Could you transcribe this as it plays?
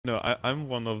No, I'm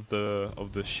one of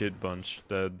the shit bunch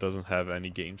that doesn't have any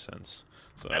game sense.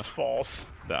 So That's false.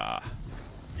 nah.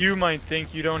 You might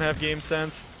think you don't have game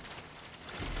sense.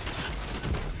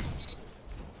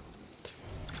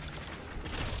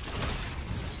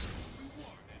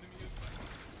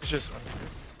 It's just.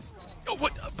 Oh,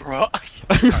 what, bro?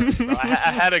 I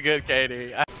had a good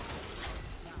KD.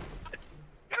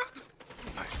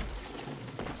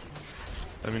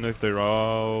 Let me know if they're.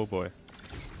 Oh boy.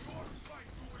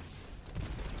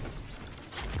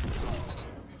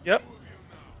 Yep.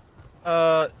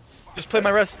 Just play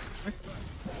my rest.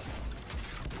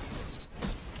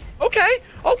 Okay,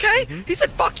 okay. He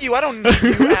said, "Fuck you." I don't need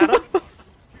you, Adam.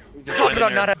 Talk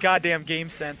about not have goddamn game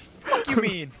sense. Fuck you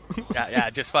mean? Yeah,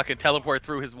 just fucking teleport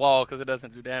through his wall because it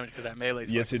doesn't do damage because that melee.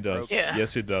 Yes, it does. broken. Yeah.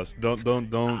 Yes, it does. Don't.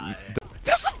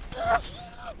 That's a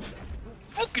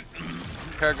fucking.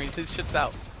 Peregrine, his shit's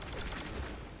out.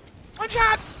 One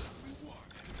shot.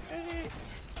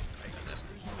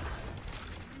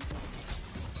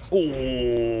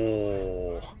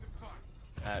 Oh.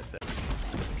 That's it.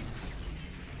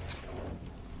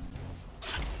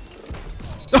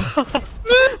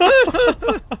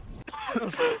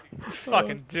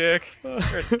 Fucking dick.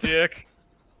 You're a dick.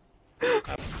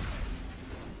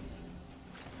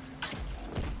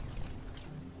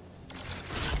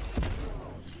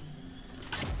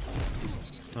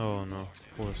 Oh no,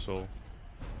 poor soul.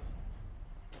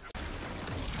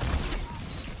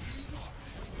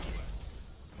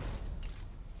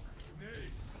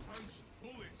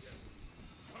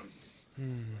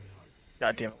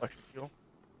 Goddamn electric eel.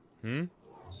 Hmm?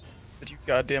 Did you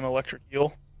goddamn electric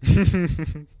eel?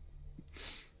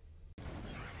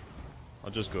 I'll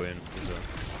just go in.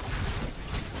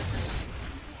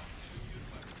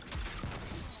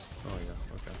 Oh yeah,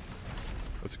 okay.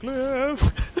 Let's clear.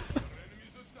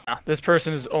 Nah, this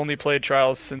person has only played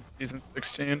Trials since season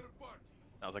 16.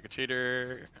 Sounds like a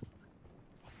cheater.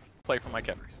 Play for my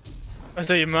keppers. I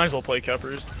say you might as well play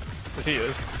Keppers, because he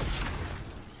is.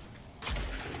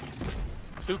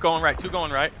 Two going right, two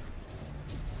going right.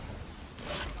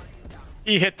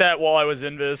 He hit that while I was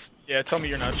invis. Yeah, tell me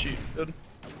you're not cheating, dude.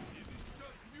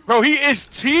 Bro, he is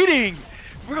cheating!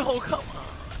 Bro, come on.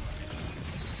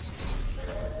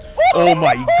 Oh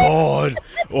my god!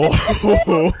 Oh! He's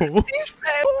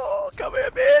saying, oh, come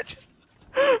here, bitch!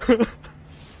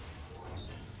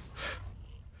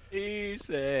 He's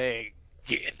saying,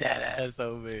 get that ass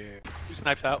over here. Two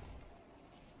snipes out.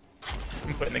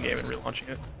 I'm quitting the game and relaunching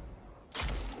it.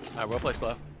 Alright, well play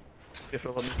slow. If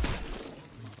it'll let me.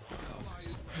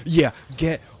 Yeah,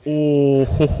 get. Oh!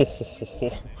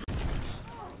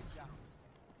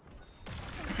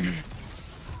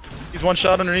 He's one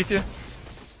shot underneath you.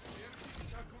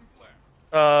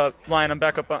 Lion, I'm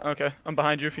back up. Okay, I'm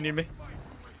behind you if you need me.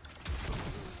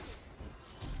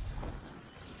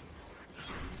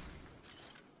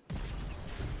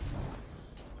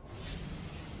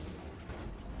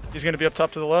 He's gonna be up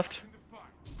top to the left.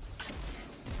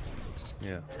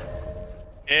 Yeah.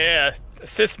 Yeah,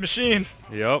 assist machine.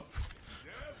 Yup.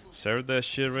 Serve that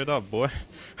shit right up, boy.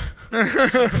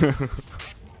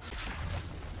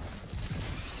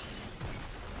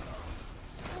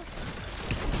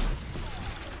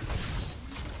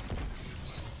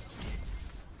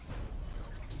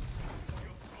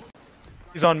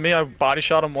 He's on me. I body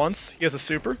shot him once. He has a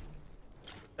super.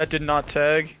 That did not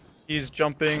tag. He's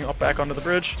jumping up back onto the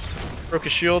bridge. Broke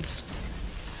his shields.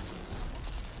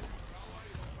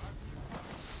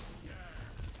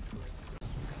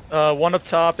 One up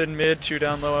top in mid, two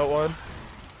down low out wide.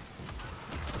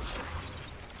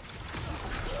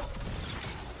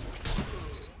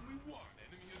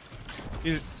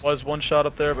 He was one shot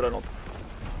up there, but I don't.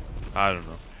 I don't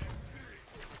know.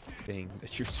 Thing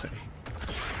that you're saying.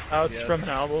 It's from an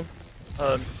album.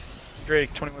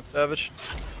 Drake, 21 Savage.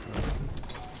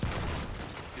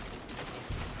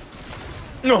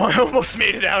 No, I almost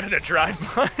made it out in a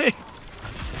drive-by.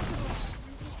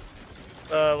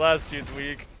 Last dude's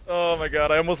weak. Oh my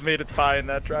god, I almost made it by in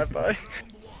that drive-by.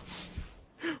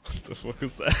 What the fuck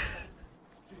is that?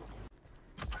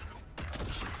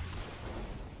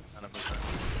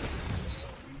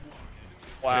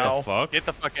 Wow. The fuck? Get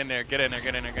the fuck in there, get in there,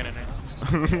 get in there, get in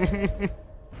there.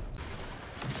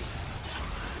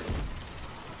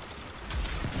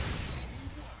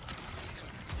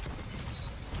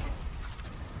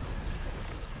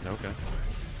 Okay.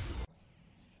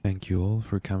 Thank you all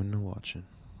for coming and watching.